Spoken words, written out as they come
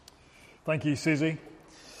Thank you, Susie.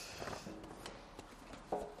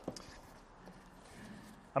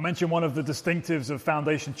 I mentioned one of the distinctives of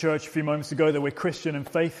Foundation Church a few moments ago, that we're Christian in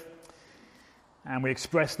faith. And we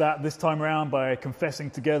express that this time around by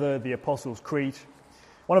confessing together the Apostles' Creed.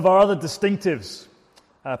 One of our other distinctives,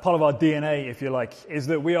 part of our DNA, if you like, is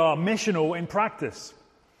that we are missional in practice.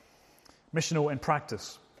 Missional in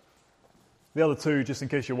practice. The other two, just in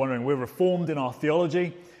case you're wondering, we're reformed in our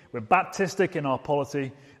theology, we're Baptistic in our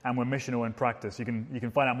polity, and we're missional in practice. You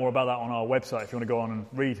can find out more about that on our website if you want to go on and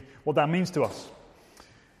read what that means to us.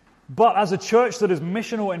 But as a church that is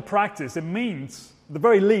missional in practice, it means, at the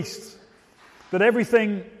very least, that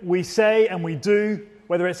everything we say and we do,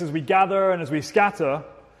 whether it's as we gather and as we scatter,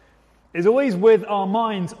 is always with our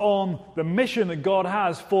minds on the mission that God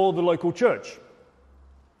has for the local church.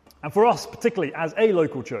 And for us, particularly, as a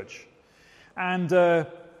local church. And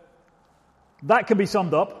that can be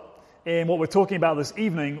summed up in what we're talking about this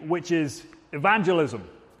evening, which is evangelism.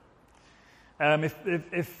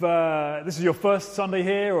 If this is your first Sunday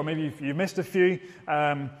here, or maybe if you missed a few,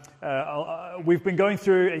 we've been going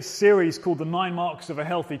through a series called The 9 Marks of a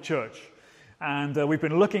Healthy Church. And we've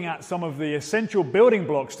been looking at some of the essential building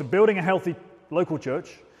blocks to building a healthy local church.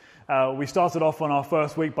 We started off on our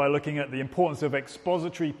first week by looking at the importance of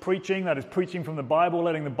expository preaching, that is preaching from the Bible,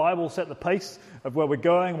 letting the Bible set the pace of where we're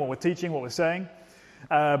going, what we're teaching, what we're saying.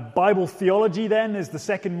 Bible theology then is the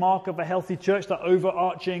second mark of a healthy church, that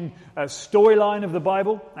overarching storyline of the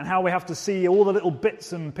Bible, and how we have to see all the little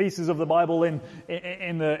bits and pieces of the Bible in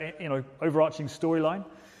the overarching storyline.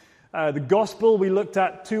 The gospel we looked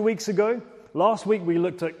at 2 weeks ago. Last week we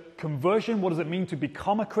looked at conversion. What does it mean to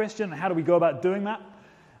become a Christian, and how do we go about doing that?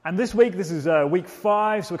 And this week, this is week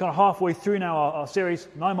 5, so we're kind of halfway through now our series,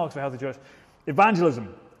 9 Marks of a Healthy Church.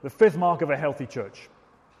 Evangelism, the 5th mark of a healthy church.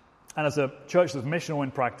 And as a church that's missional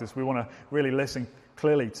in practice, we want to really listen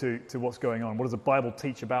clearly to what's going on. What does the Bible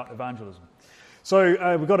teach about evangelism?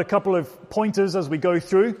 So we've got a couple of pointers as we go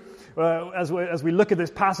through. As we look at this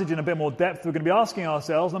passage in a bit more depth, we're going to be asking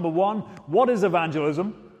ourselves, number one, what is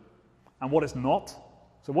evangelism and what it's not?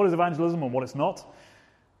 So what is evangelism and what it's not?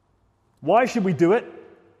 Why should we do it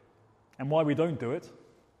and why we don't do it?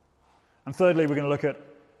 And thirdly, we're going to look at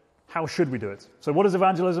how should we do it. So what is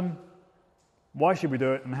evangelism? Why should we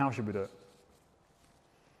do it, and how should we do it?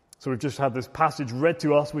 So we've just had this passage read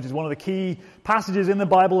to us, which is one of the key passages in the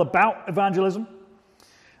Bible about evangelism.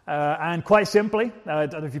 And quite simply, I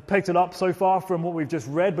don't know if you've picked it up so far from what we've just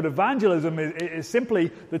read, but evangelism is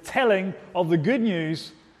simply the telling of the good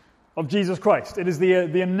news of Jesus Christ. It is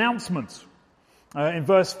the announcement. In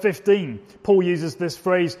verse 15, Paul uses this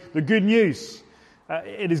phrase, the good news.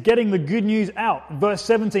 It is getting the good news out. In verse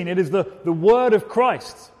 17, it is the word of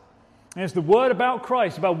Christ. And it's the word about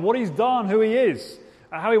Christ, about what he's done, who he is,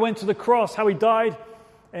 how he went to the cross, how he died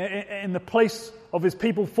in the place of his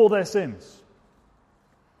people for their sins.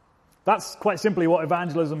 That's quite simply what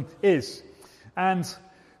evangelism is. And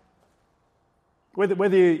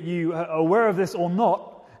whether you are aware of this or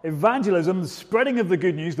not, evangelism, the spreading of the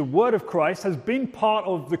good news, the word of Christ, has been part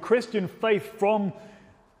of the Christian faith from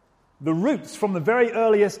the roots, from the very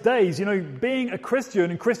earliest days. You know, being a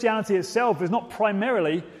Christian and Christianity itself is not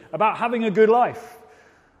primarily about having a good life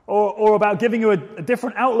or about giving you a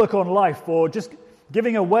different outlook on life or just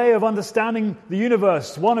giving a way of understanding the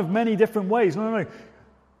universe, one of many different ways. No.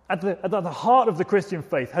 At the heart of the Christian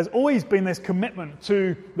faith has always been this commitment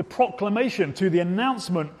to the proclamation, to the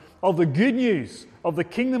announcement of the good news of the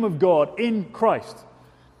kingdom of God in Christ.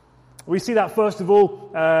 We see that, first of all,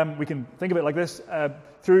 we can think of it like this,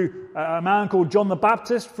 through a man called John the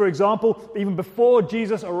Baptist, for example. Even before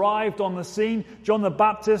Jesus arrived on the scene, John the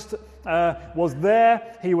Baptist was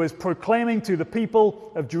there. He was proclaiming to the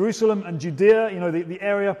people of Jerusalem and Judea, the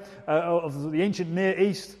area of the ancient Near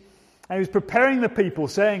East. And he was preparing the people,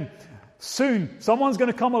 saying, soon someone's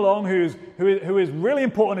going to come along who is really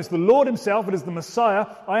important. It's the Lord himself. It is the Messiah.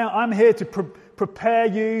 I'm here to prepare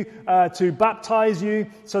you, to baptize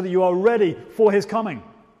you so that you are ready for his coming.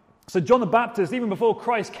 So John the Baptist, even before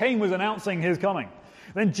Christ came, was announcing his coming.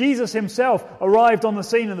 Then Jesus himself arrived on the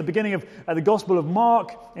scene in the beginning of the Gospel of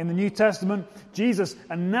Mark in the New Testament. Jesus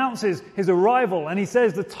announces his arrival and he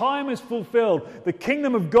says, the time is fulfilled. The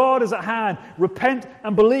kingdom of God is at hand. Repent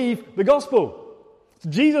and believe the gospel. So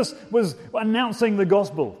Jesus was announcing the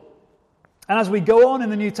gospel. And as we go on in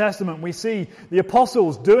the New Testament, we see the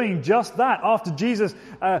apostles doing just that. After Jesus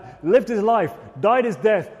lived his life, died his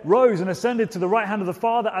death, rose and ascended to the right hand of the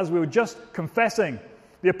Father, as we were just confessing,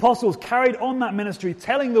 the apostles carried on that ministry,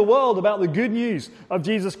 telling the world about the good news of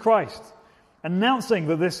Jesus Christ, announcing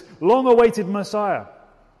that this long-awaited Messiah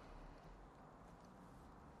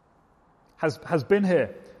has been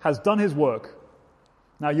here, has done his work.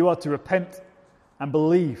 Now you are to repent and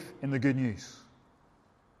believe in the good news.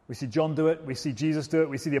 We see John do it, we see Jesus do it,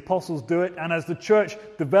 we see the apostles do it, and as the church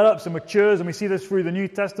develops and matures, and we see this through the New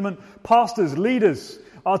Testament, pastors, leaders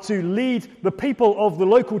are to lead the people of the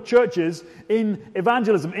local churches in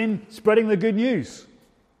evangelism, in spreading the good news.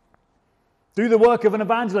 Do the work of an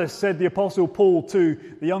evangelist, said the apostle Paul to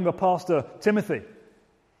the younger pastor Timothy.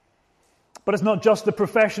 But it's not just the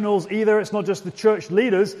professionals either, it's not just the church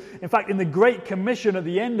leaders. In fact, in the Great Commission at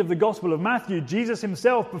the end of the Gospel of Matthew, Jesus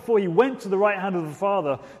himself, before he went to the right hand of the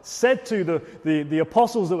Father, said to the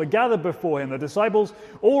apostles that were gathered before him, the disciples,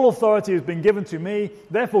 all authority has been given to me,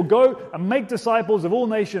 therefore go and make disciples of all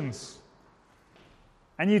nations.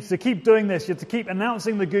 And you have to keep doing this, you have to keep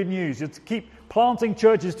announcing the good news, you have to keep planting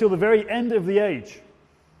churches till the very end of the age.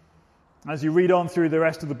 As you read on through the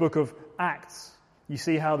rest of the book of Acts, you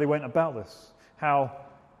see how they went about this, how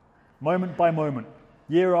moment by moment,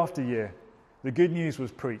 year after year, the good news was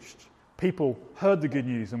preached. People heard the good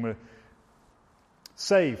news and were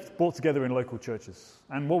saved, brought together in local churches.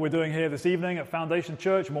 And what we're doing here this evening at Foundation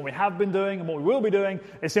Church, and what we have been doing and what we will be doing,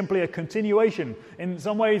 is simply a continuation. In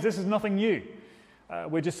some ways, this is nothing new.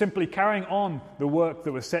 We're just simply carrying on the work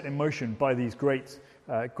that was set in motion by these great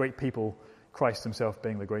people, Christ himself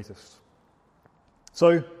being the greatest.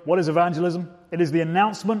 So, what is evangelism? It is the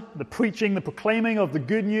announcement, the preaching, the proclaiming of the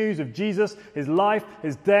good news of Jesus, his life,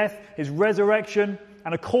 his death, his resurrection,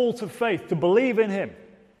 and a call to faith, to believe in him.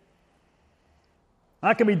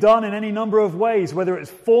 That can be done in any number of ways, whether it's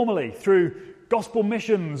formally through gospel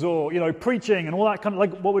missions or, preaching and all that kind of,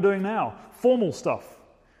 like what we're doing now, formal stuff.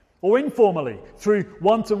 Or informally, through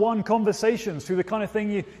one-to-one conversations, through the kind of thing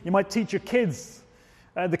you might teach your kids,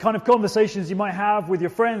 the kind of conversations you might have with your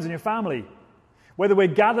friends and your family. Whether we're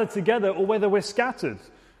gathered together or whether we're scattered.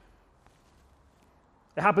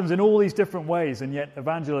 It happens in all these different ways, and yet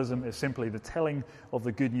evangelism is simply the telling of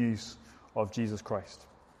the good news of Jesus Christ.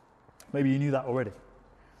 Maybe you knew that already.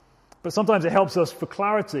 But sometimes it helps us for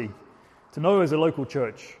clarity to know as a local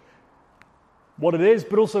church what it is,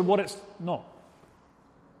 but also what it's not.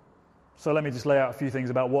 So let me just lay out a few things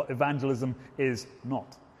about what evangelism is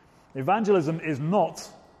not. Evangelism is not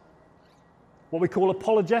what we call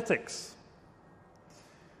apologetics,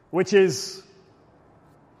 which is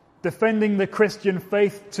defending the Christian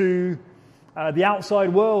faith to the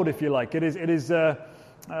outside world, if you like. It is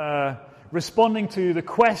responding to the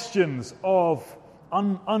questions of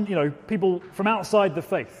people from outside the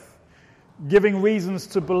faith, giving reasons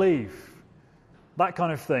to believe, that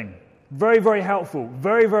kind of thing. Very, very helpful,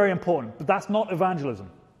 very, very important, but that's not evangelism.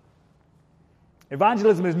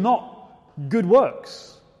 Evangelism is not good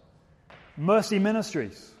works, mercy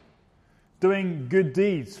ministries, doing good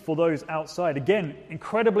deeds for those outside. Again,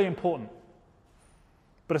 incredibly important,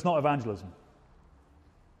 but it's not evangelism.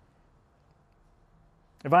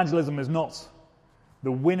 Evangelism is not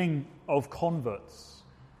the winning of converts.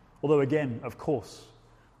 Although again, of course,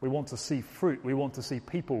 we want to see fruit. We want to see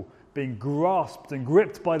people being grasped and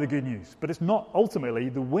gripped by the good news. But it's not ultimately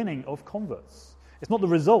the winning of converts. It's not the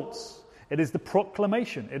results. It is the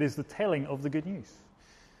proclamation. It is the telling of the good news.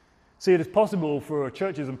 See, it is possible for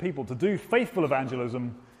churches and people to do faithful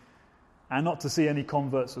evangelism and not to see any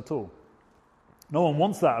converts at all. No one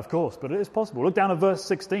wants that, of course, but it is possible. Look down at verse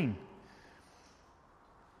 16.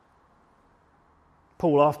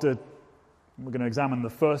 Paul, we're going to examine the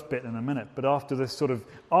first bit in a minute, but after this sort of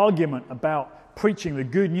argument about preaching the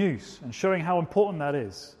good news and showing how important that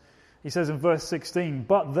is, he says in verse 16,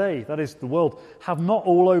 "But they," that is the world, "have not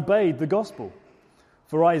all obeyed the gospel.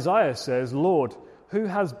 For Isaiah says, 'Lord, who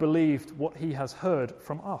has believed what he has heard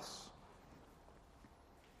from us?'"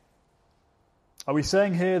 Are we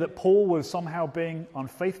saying here that Paul was somehow being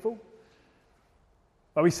unfaithful?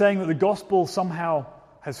 Are we saying that the gospel somehow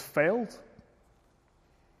has failed?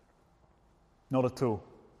 Not at all.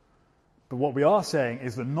 But what we are saying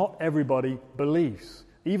is that not everybody believes,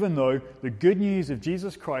 even though the good news of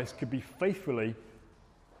Jesus Christ could be faithfully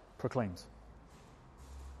proclaimed.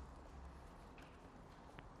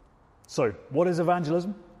 So, what is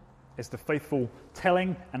evangelism? It's the faithful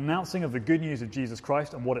telling, announcing of the good news of Jesus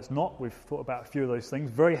Christ, and what it's not. We've thought about a few of those things.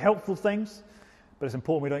 Very helpful things, but it's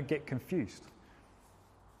important we don't get confused.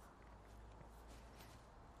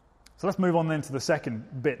 So let's move on then to the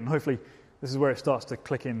second bit, and hopefully this is where it starts to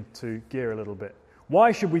click into gear a little bit.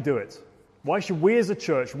 Why should we do it? Why should we as a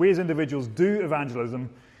church, we as individuals, do evangelism,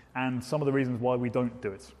 and some of the reasons why we don't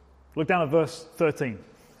do it? Look down at verse 13.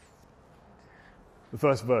 The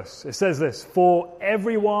first verse. It says this, "For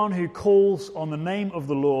everyone who calls on the name of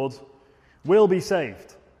the Lord will be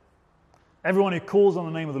saved." Everyone who calls on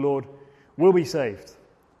the name of the Lord will be saved.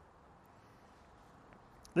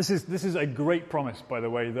 This is a great promise, by the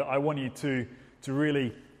way, that I want you to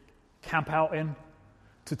really camp out in,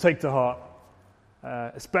 to take to heart,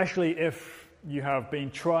 especially if you have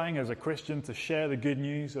been trying as a Christian to share the good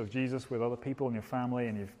news of Jesus with other people in your family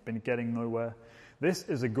and you've been getting nowhere. This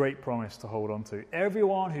is a great promise to hold on to.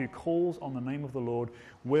 Everyone who calls on the name of the Lord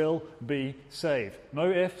will be saved.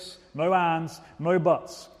 No ifs, no ands, no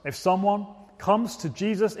buts. If someone comes to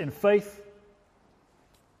Jesus in faith,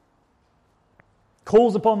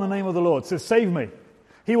 calls upon the name of the Lord, says, "Save me,"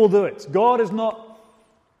 He will do it. God is not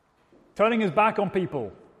turning His back on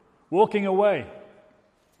people, walking away.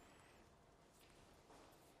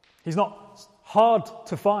 He's not hard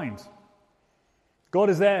to find.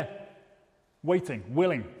 God is there, waiting,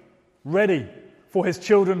 willing, ready for His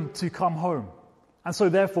children to come home. And so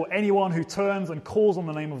therefore, anyone who turns and calls on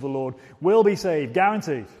the name of the Lord will be saved,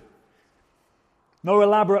 guaranteed. No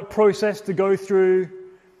elaborate process to go through,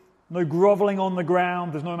 no groveling on the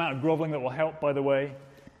ground. There's no amount of groveling that will help, by the way.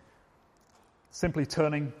 Simply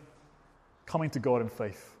turning, coming to God in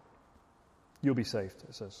faith. You'll be saved,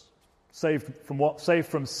 it says. Saved from what? Saved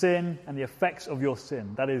from sin and the effects of your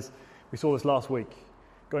sin. That is, we saw this last week,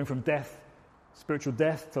 going from death, spiritual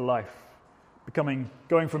death to life. Going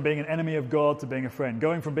from being an enemy of God to being a friend.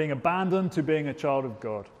 Going from being abandoned to being a child of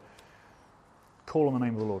God. Call on the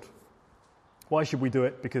name of the Lord. Why should we do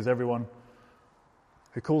it? Because everyone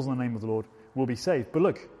who calls on the name of the Lord will be saved. But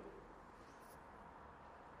look,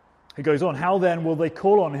 he goes on, how then will they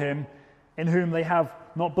call on Him in whom they have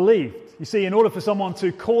not believed? You see, in order for someone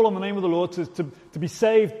to call on the name of the Lord, to be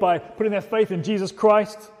saved by putting their faith in Jesus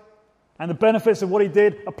Christ and the benefits of what He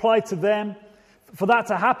did applied to them, for that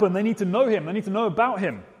to happen, they need to know Him. They need to know about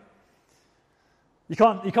Him. You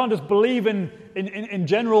can't just believe in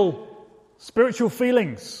general spiritual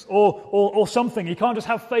feelings or something. You can't just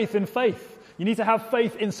have faith in faith. You need to have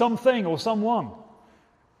faith in something or someone.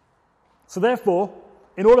 So therefore,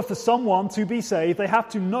 in order for someone to be saved, they have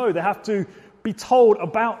to know, they have to be told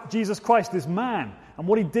about Jesus Christ, this man, and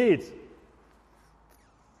what He did.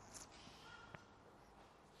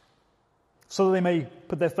 So that they may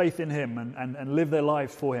put their faith in Him and live their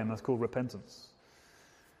lives for Him. That's called repentance.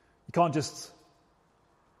 You can't just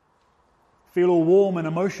feel all warm and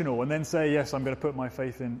emotional and then say, yes, I'm going to put my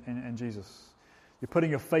faith in Jesus. You're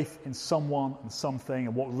putting your faith in someone and something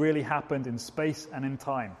and what really happened in space and in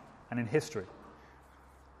time and in history.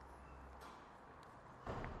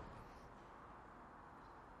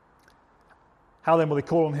 How then will they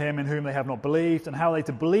call on Him in whom they have not believed? And how are they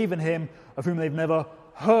to believe in Him of whom they've never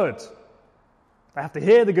heard? They have to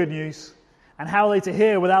hear the good news. And how are they to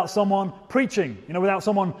hear without someone preaching? Without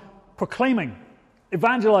someone proclaiming,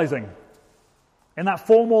 evangelizing in that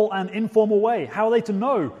formal and informal way? How are they to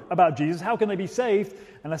know about Jesus? How can they be saved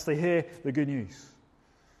unless they hear the good news?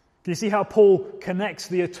 Can you see how Paul connects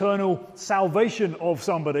the eternal salvation of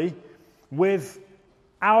somebody with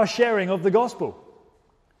our sharing of the gospel?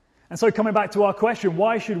 And so coming back to our question,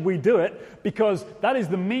 why should we do it? Because that is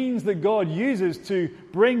the means that God uses to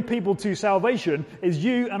bring people to salvation, is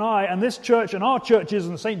you and I and this church and our churches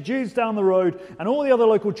and St. Jude's down the road and all the other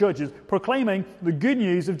local churches proclaiming the good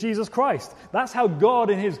news of Jesus Christ. That's how God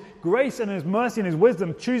in His grace and His mercy and His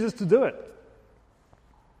wisdom chooses to do it.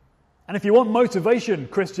 And if you want motivation,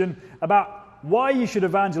 Christian, about why you should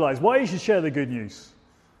evangelize, why you should share the good news,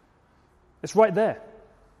 it's right there.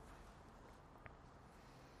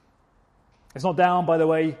 It's not down, by the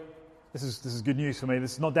way, this is good news for me,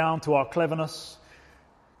 this is not down to our cleverness,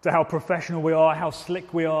 to how professional we are, how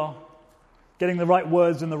slick we are, getting the right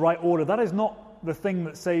words in the right order. That is not the thing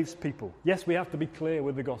that saves people. Yes, we have to be clear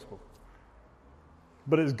with the gospel.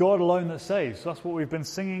 But it's God alone that saves. That's what we've been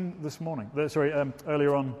singing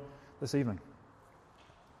earlier on this evening.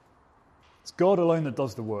 It's God alone that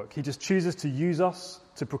does the work. He just chooses to use us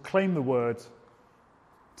to proclaim the word,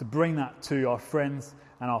 to bring that to our friends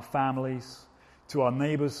and our families, to our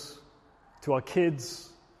neighbors, to our kids,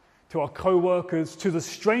 to our co-workers, to the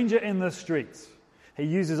stranger in the street. He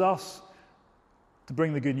uses us to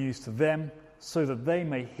bring the good news to them so that they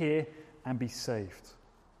may hear and be saved.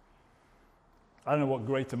 I don't know what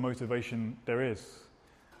greater motivation there is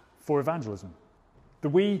for evangelism.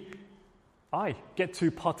 That I get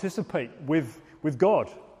to participate with God.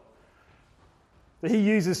 That He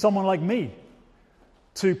uses someone like me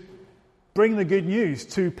to bring the good news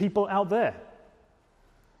to people out there.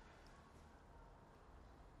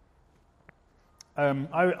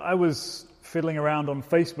 I was fiddling around on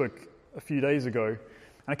Facebook a few days ago, and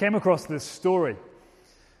I came across this story.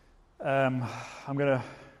 I'll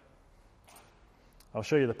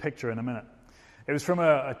show you the picture in a minute. It was from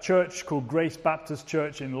a church called Grace Baptist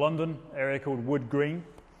Church in London, area called Wood Green.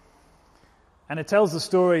 And it tells the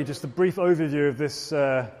story, just a brief overview of this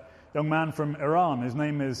young man from Iran. His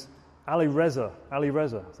name is Ali Reza. Ali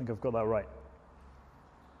Reza, I think I've got that right.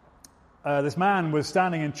 This man was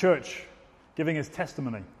standing in church giving his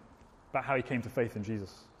testimony about how he came to faith in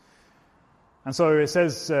Jesus. And so it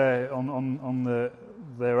says on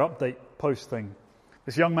their update post thing,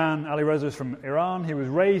 this young man, Ali Reza, is from Iran. He was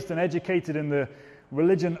raised and educated in the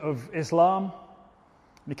religion of Islam.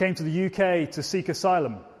 And he came to the UK to seek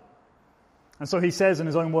asylum. And so he says in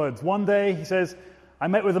his own words, one day, he says, I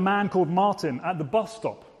met with a man called Martin at the bus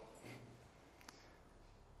stop.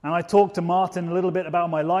 And I talked to Martin a little bit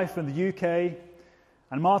about my life in the UK.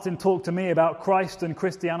 And Martin talked to me about Christ and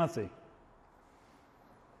Christianity.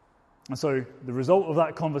 And so the result of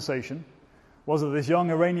that conversation was that this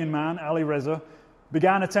young Iranian man, Ali Reza,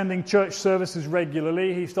 began attending church services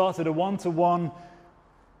regularly. He started a one-to-one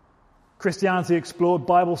Christianity Explored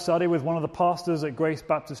Bible study with one of the pastors at Grace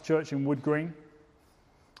Baptist Church in Wood Green.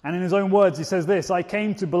 And in his own words, he says this, I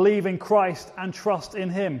came to believe in Christ and trust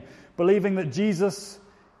in Him, believing that Jesus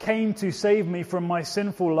came to save me from my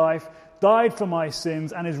sinful life, died for my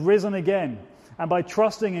sins, and is risen again. And by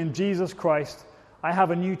trusting in Jesus Christ, I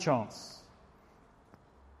have a new chance.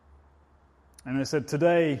 And it said,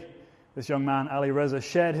 today, this young man, Ali Reza,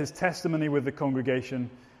 shared his testimony with the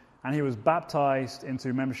congregation, and he was baptized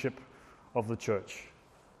into membership of the church.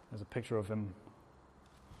 There's a picture of him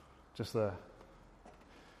just there,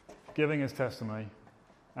 giving his testimony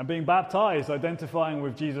and being baptized, identifying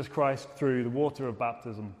with Jesus Christ through the water of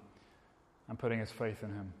baptism and putting his faith in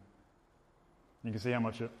Him. You can see how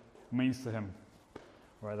much it means to him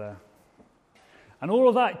right there. And all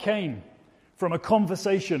of that came from a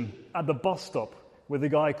conversation at the bus stop with a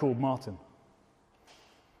guy called Martin.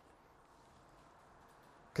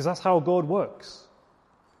 Because that's how God works.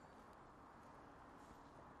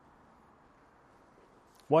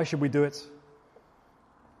 Why should we do it?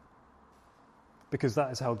 Because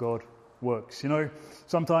that is how God works. You know,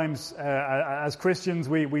 sometimes as Christians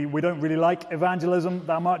we don't really like evangelism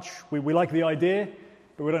that much. We like the idea,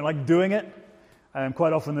 but we don't like doing it.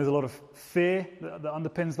 Quite often there's a lot of fear that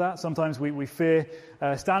underpins that. Sometimes we fear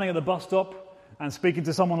standing at the bus stop and speaking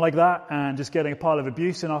to someone like that and just getting a pile of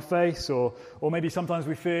abuse in our face, or maybe sometimes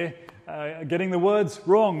we fear getting the words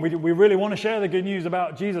wrong. We really want to share the good news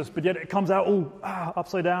about Jesus, but yet it comes out all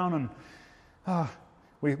upside down, and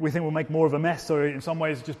we think we'll make more of a mess. So in some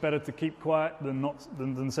ways, it's just better to keep quiet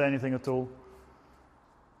than say anything at all.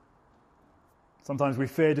 Sometimes we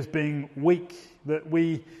fear just being weak, that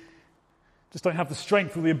we just don't have the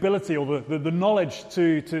strength or the ability or the knowledge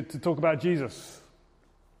to talk about Jesus.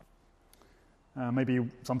 Maybe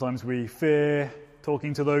sometimes we fear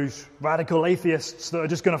talking to those radical atheists that are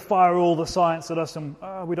just going to fire all the science at us, and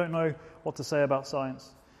we don't know what to say about science.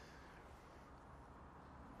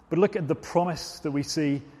 But look at the promise that we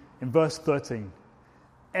see in verse 13.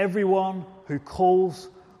 Everyone who calls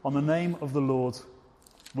on the name of the Lord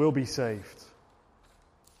will be saved.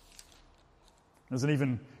 There's an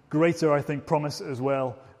even greater, I think, promise as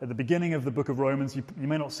well at the beginning of the book of Romans. You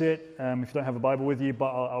may not see it if you don't have a Bible with you, but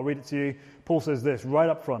I'll read it to you. Paul says this right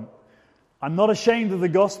up front. I'm not ashamed of the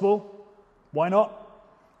gospel. Why not?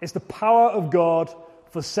 It's the power of God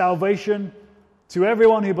for salvation to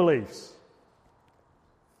everyone who believes.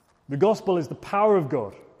 The gospel is the power of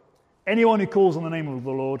God. Anyone who calls on the name of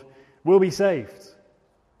the Lord will be saved.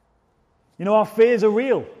 You know, our fears are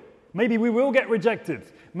real. Maybe we will get rejected.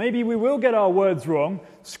 Maybe we will get our words wrong,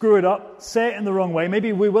 screw it up, say it in the wrong way.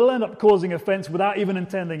 Maybe we will end up causing offense without even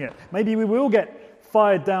intending it. Maybe we will get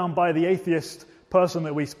fired down by the atheist person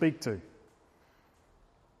that we speak to.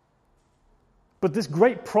 But this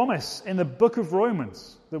great promise in the book of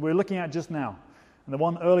Romans that we're looking at just now, and the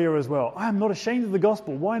one earlier as well, I am not ashamed of the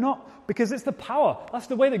gospel. Why not? Because it's the power. That's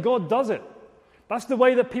the way that God does it. That's the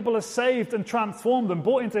way that people are saved and transformed and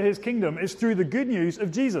brought into His kingdom, is through the good news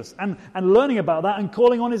of Jesus and learning about that and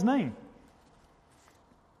calling on His name.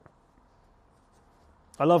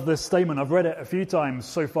 I love this statement. I've read it a few times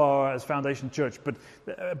so far as Foundation Church, but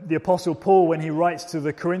the Apostle Paul, when he writes to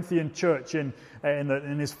the Corinthian church in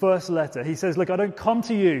his first letter, he says, look, I don't come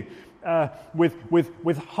to you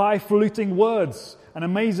with highfalutin words and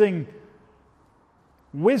amazing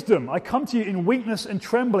wisdom. I come to you in weakness and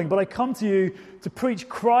trembling, but I come to you to preach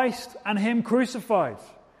Christ and Him crucified,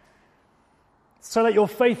 so that your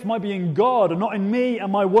faith might be in God and not in me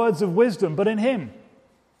and my words of wisdom, but in Him.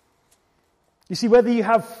 You see, whether you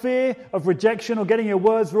have fear of rejection or getting your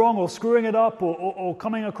words wrong or screwing it up or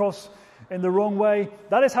coming across in the wrong way,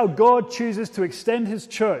 that is how God chooses to extend His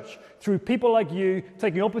church, through people like you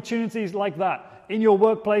taking opportunities like that in your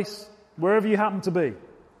workplace, wherever you happen to be.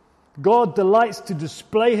 God delights to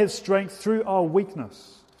display his strength through our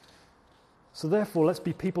weakness. So therefore, let's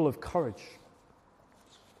be people of courage.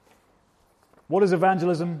 What is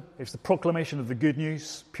evangelism? It's the proclamation of the good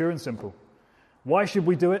news, pure and simple. Why should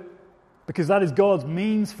we do it? Because that is God's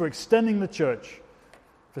means for extending the church,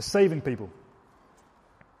 for saving people.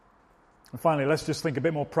 And finally, let's just think a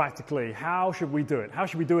bit more practically. How should we do it? How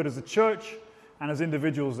should we do it as a church and as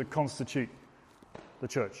individuals that constitute the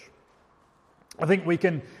church? I think we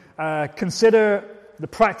can consider the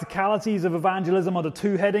practicalities of evangelism under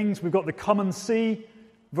two headings. We've got the come and see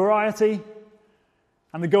variety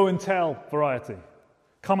and the go and tell variety.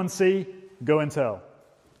 Come and see, go and tell.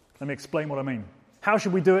 Let me explain what I mean. How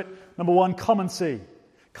should we do it? Number one, come and see.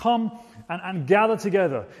 Come and gather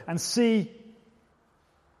together and see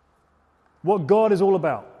what God is all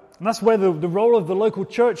about. And that's where the role of the local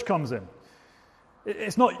church comes in.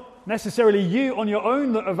 It's not necessarily you on your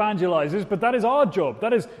own that evangelizes, but that is our job.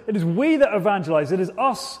 It is we that evangelize. It is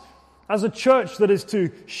us as a church that is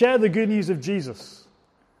to share the good news of Jesus.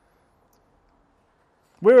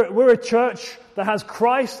 We're a church that has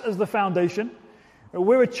Christ as the foundation.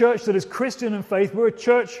 We're a church that is Christian in faith. We're a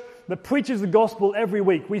church that preaches the gospel every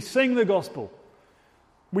week. We sing the gospel.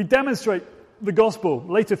 We demonstrate the gospel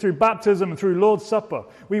later through baptism and through Lord's Supper.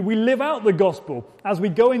 We live out the gospel as we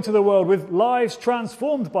go into the world with lives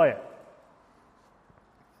transformed by it.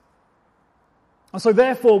 And so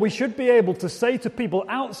therefore we should be able to say to people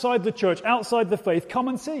outside the church, outside the faith, come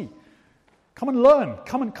and see. Come and learn.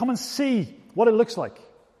 Come and see what it looks like.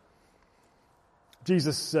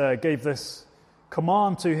 Jesus gave this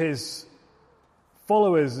command to his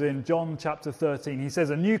followers in John chapter 13. He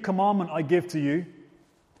says, "A new commandment I give to you,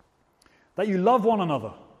 that you love one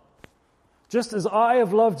another. Just as I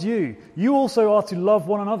have loved you, you also are to love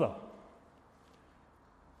one another."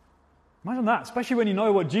 Imagine that, especially when you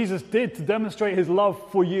know what Jesus did to demonstrate his love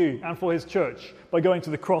for you and for his church by going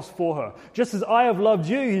to the cross for her. Just as I have loved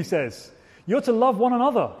you, he says, you're to love one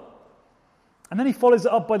another. And then he follows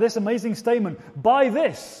it up by this amazing statement. By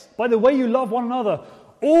the way you love one another,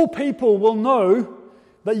 all people will know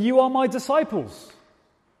that you are my disciples.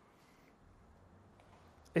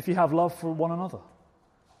 If you have love for one another.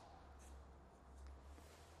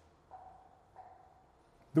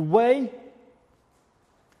 The way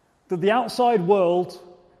that the outside world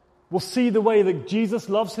will see the way that Jesus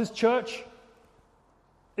loves his church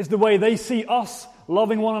is the way they see us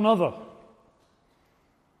loving one another.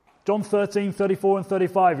 John 13, 34 and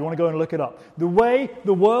 35, you want to go and look it up. The way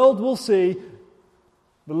the world will see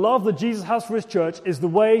the love that Jesus has for his church is the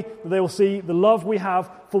way that they will see the love we have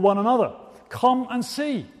for one another. Come and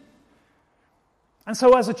see. And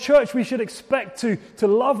so as a church, we should expect to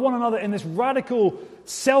love one another in this radical,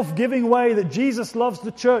 self-giving way that Jesus loves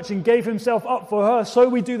the church and gave himself up for her. So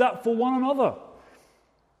we do that for one another.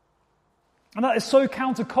 And that is so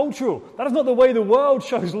countercultural. That is not the way the world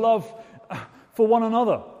shows love for one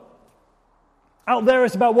another. Out there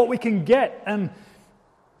it's about what we can get and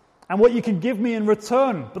what you can give me in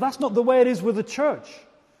return. But that's not the way it is with the church.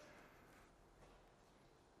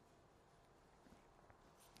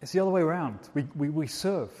 It's the other way around. We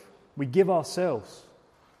serve. We give ourselves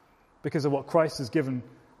because of what Christ has given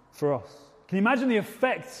for us. Can you imagine the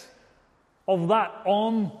effect of that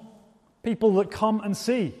on people that come and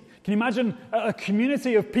see? Can you imagine a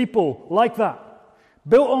community of people like that,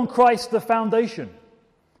 built on Christ, the foundation?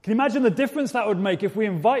 Can you imagine the difference that would make if we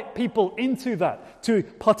invite people into that, to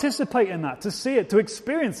participate in that, to see it, to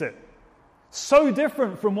experience it? So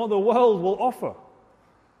different from what the world will offer.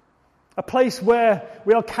 A place where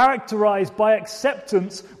we are characterized by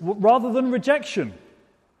acceptance rather than rejection.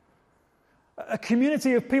 A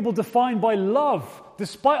community of people defined by love,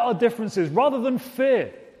 despite our differences, rather than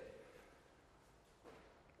fear.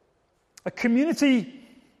 A community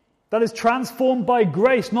that is transformed by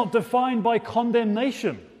grace, not defined by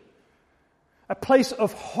condemnation. A place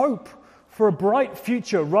of hope for a bright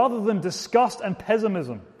future, rather than disgust and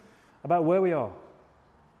pessimism about where we are.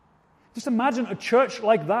 Just imagine a church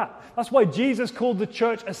like that. That's why Jesus called the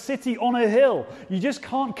church a city on a hill. You just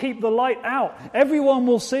can't keep the light out. Everyone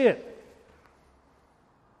will see it.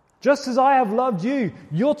 Just as I have loved you,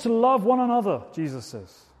 you're to love one another, Jesus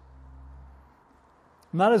says.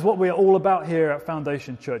 And that is what we are all about here at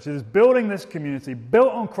Foundation Church. It is building this community,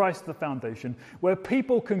 built on Christ the foundation, where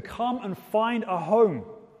people can come and find a home.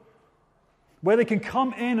 Where they can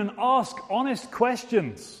come in and ask honest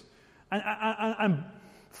questions and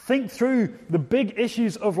think through the big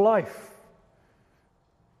issues of life.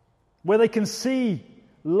 Where they can see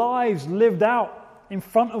lives lived out in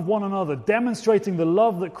front of one another, demonstrating the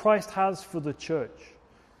love that Christ has for the church.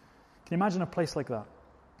 Can you imagine a place like that?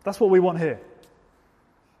 That's what we want here.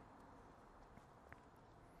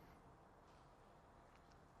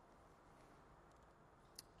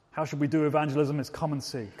 How should we do evangelism? It's come and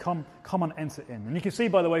see. Come and enter in. And you can see,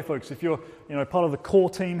 by the way, folks, if you're part of the core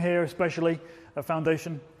team here, especially at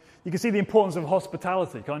Foundation, you can see the importance of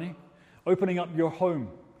hospitality, can't you? Opening up your home,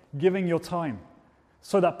 giving your time,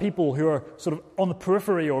 so that people who are sort of on the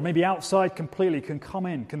periphery or maybe outside completely can come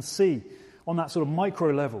in, can see on that sort of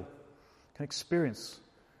micro level, can experience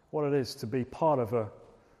what it is to be part of a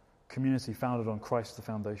community founded on Christ the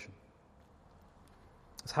foundation.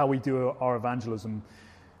 That's how we do our evangelism.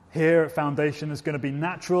 Here at Foundation is going to be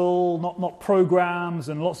natural, not programs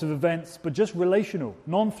and lots of events, but just relational,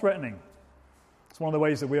 non-threatening. It's one of the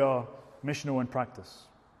ways that we are missional in practice.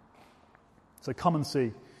 So come and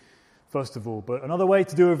see, first of all. But another way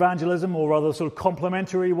to do evangelism, or rather sort of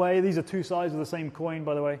complementary way, these are two sides of the same coin,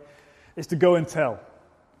 by the way, is to go and tell.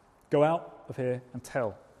 Go out of here and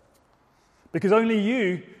tell. Because only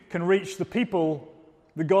you can reach the people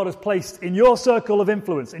that God has placed in your circle of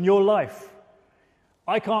influence, in your life.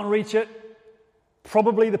 I can't reach it.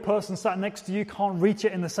 Probably the person sat next to you can't reach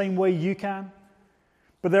it in the same way you can.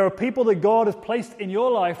 But there are people that God has placed in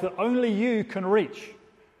your life that only you can reach.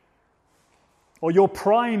 Or you're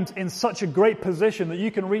primed in such a great position that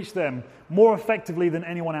you can reach them more effectively than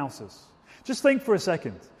anyone else's. Just think for a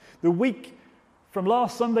second. The week from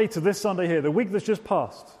last Sunday to this Sunday here, the week that's just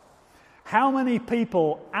passed, how many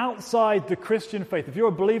people outside the Christian faith, if you're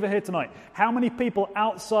a believer here tonight, how many people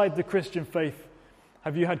outside the Christian faith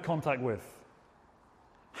have you had contact with?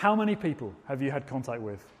 How many people have you had contact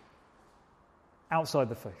with outside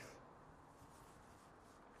the faith?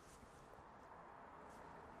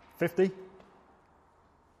 50?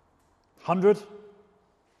 100?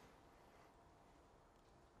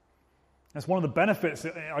 That's one of the benefits,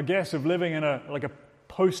 I guess, of living in a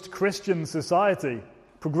post-Christian society,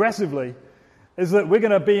 progressively, is that we're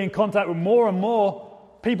going to be in contact with more and more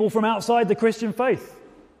people from outside the Christian faith.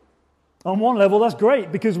 On one level, that's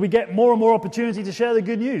great, because we get more and more opportunity to share the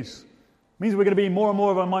good news. It means we're going to be more and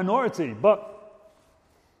more of a minority. But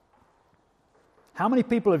how many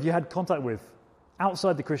people have you had contact with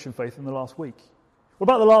outside the Christian faith in the last week? What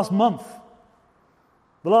about the last month?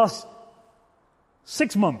 The last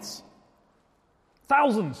 6 months?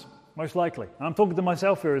 Thousands, most likely. And I'm talking to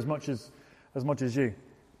myself here as much as you.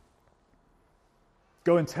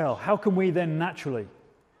 Go and tell. How can we then naturally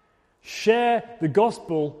share the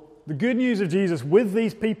gospel, the good news of Jesus, with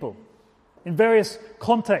these people in various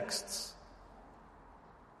contexts?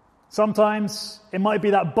 Sometimes it might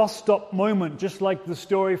be that bus stop moment, just like the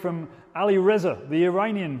story from Ali Reza, the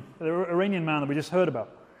Iranian man that we just heard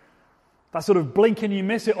about. That sort of blink and you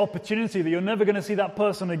miss it opportunity that you're never going to see that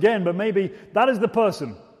person again, but maybe that is the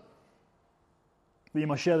person that you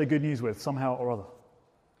must share the good news with somehow or other.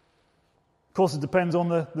 Of course, it depends on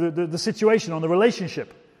the situation, on the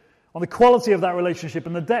relationship, on the quality of that relationship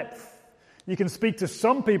and the depth. You can speak to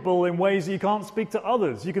some people in ways that you can't speak to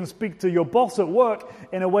others. You can speak to your boss at work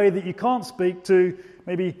in a way that you can't speak to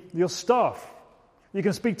maybe your staff. You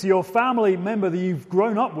can speak to your family member that you've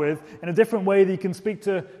grown up with in a different way that you can speak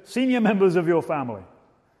to senior members of your family.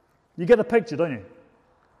 You get the picture, don't you?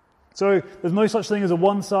 So there's no such thing as a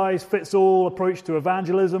one-size-fits-all approach to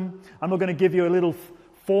evangelism. I'm not going to give you a little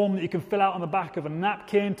form that you can fill out on the back of a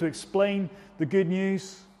napkin to explain the good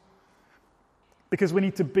news, because we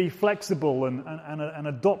need to be flexible and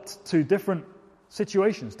adopt to different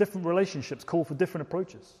situations, different relationships, call for different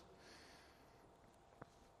approaches.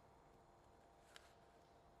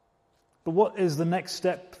 But what is the next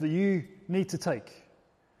step that you need to take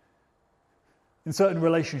in certain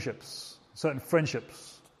relationships, certain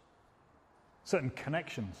friendships, certain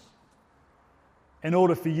connections, in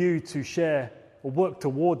order for you to share or work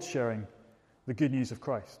towards sharing the good news of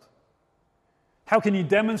Christ? How can you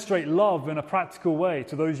demonstrate love in a practical way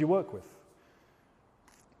to those you work with?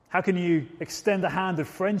 How can you extend a hand of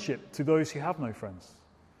friendship to those who have no friends?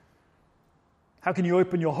 How can you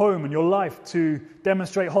open your home and your life to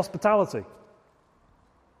demonstrate hospitality?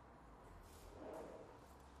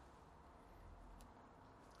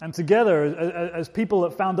 And together, as people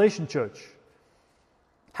at Foundation Church,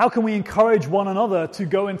 how can we encourage one another to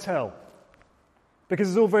go and tell? Because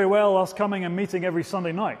it's all very well us coming and meeting every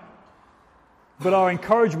Sunday night, but our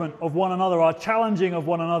encouragement of one another, our challenging of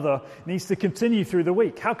one another, needs to continue through the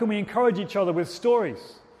week. How can we encourage each other with stories?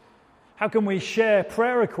 How can we share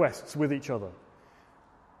prayer requests with each other?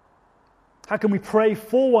 How can we pray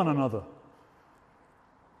for one another?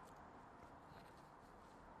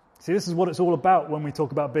 See, this is what it's all about when we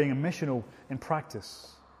talk about being a missional in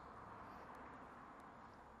practice.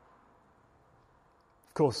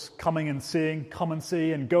 Of course, coming and seeing, come and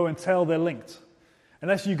see, and go and tell, they're linked.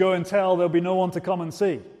 Unless you go and tell, there'll be no one to come and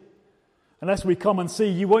see. Unless we come and see,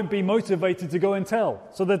 you won't be motivated to go and tell.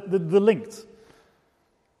 So they're linked.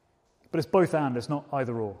 But it's both and, it's not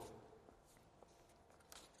either or.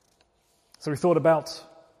 So we thought about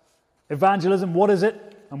evangelism, what is it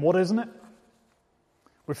and what isn't it?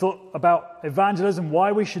 We've thought about evangelism,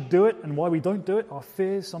 why we should do it and why we don't do it. Our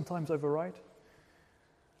fears sometimes override.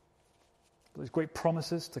 Those great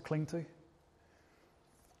promises to cling to.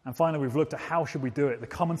 And finally, we've looked at how should we do it. The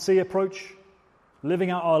come and see approach, living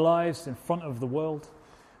out our lives in front of the world,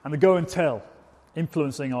 and the go and tell,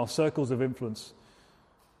 influencing our circles of influence,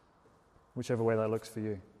 whichever way that looks for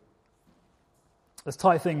you. Let's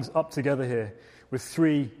tie things up together here with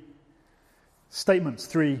 3 statements,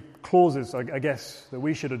 3 clauses, I guess, that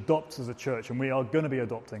we should adopt as a church, and we are going to be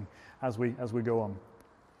adopting as we go on.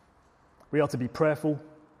 We are to be prayerful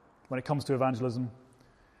when it comes to evangelism.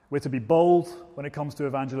 We're to be bold when it comes to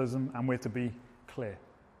evangelism, and we're to be clear.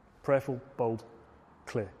 Prayerful, bold,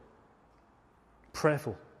 clear.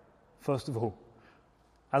 Prayerful, first of all.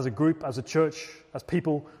 As a group, as a church, as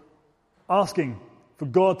people asking for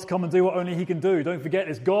God to come and do what only He can do. Don't forget,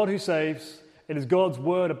 it's God who saves. It is God's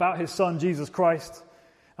word about His Son, Jesus Christ.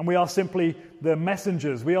 And we are simply the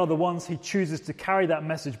messengers. We are the ones He chooses to carry that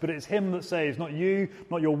message. But it's Him that saves, not you,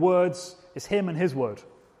 not your words. It's Him and His word.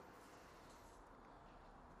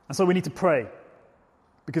 And so we need to pray.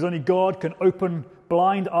 Because only God can open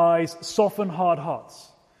blind eyes, soften hard hearts.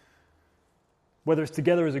 Whether it's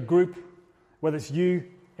together as a group, whether it's you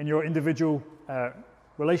in your individual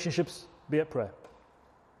relationships, be it prayer.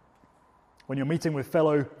 When you're meeting with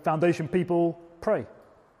fellow foundation people, pray.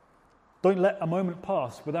 Don't let a moment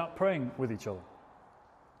pass without praying with each other.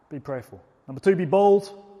 Be prayerful. Number 2, be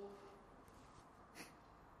bold.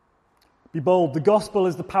 Be bold. The gospel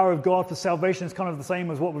is the power of God for salvation. It's kind of the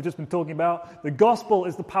same as what we've just been talking about. The gospel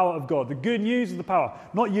is the power of God. The good news is the power.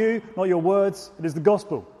 Not you, not your words. It is the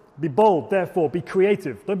gospel. Be bold, therefore. Be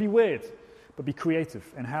creative. Don't be weird, but be creative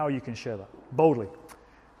in how you can share that boldly.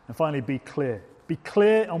 And finally, be clear. Be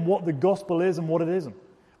clear on what the gospel is and what it isn't.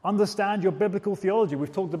 Understand your biblical theology.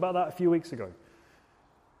 We've talked about that a few weeks ago.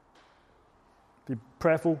 Be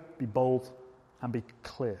prayerful, be bold, and be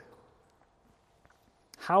clear.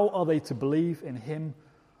 How are they to believe in Him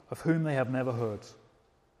of whom they have never heard?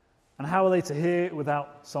 And how are they to hear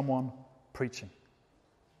without someone preaching?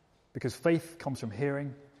 Because faith comes from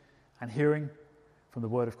hearing, and hearing from the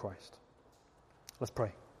word of Christ. Let's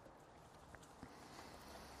pray.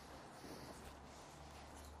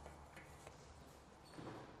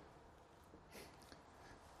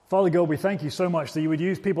 Father God, we thank you so much that you would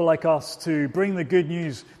use people like us to bring the good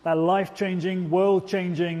news, that life-changing,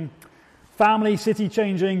 world-changing, family,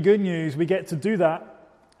 city-changing good news. We get to do that,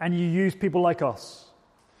 and you use people like us.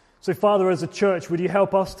 So, Father, as a church, would you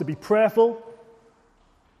help us to be prayerful?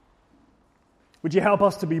 Would you help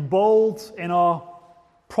us to be bold in our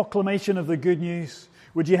proclamation of the good news?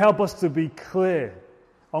 Would you help us to be clear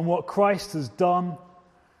on what Christ has done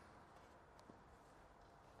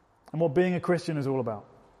and what being a Christian is all about?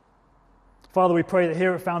 Father, we pray that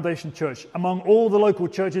here at Foundation Church, among all the local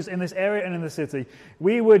churches in this area and in the city,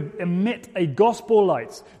 we would emit a gospel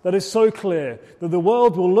light that is so clear that the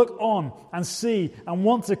world will look on and see and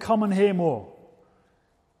want to come and hear more.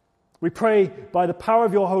 We pray by the power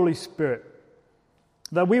of your Holy Spirit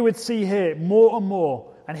that we would see here more and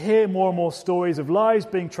more and hear more and more stories of lives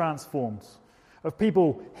being transformed, of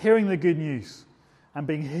people hearing the good news and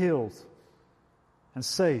being healed and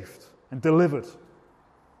saved and delivered.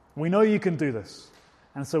 We know you can do this,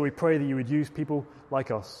 and so we pray that you would use people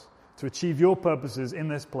like us to achieve your purposes in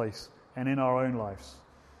this place and in our own lives.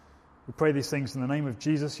 We pray these things in the name of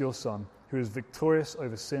Jesus, your Son, who is victorious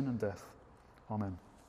over sin and death. Amen.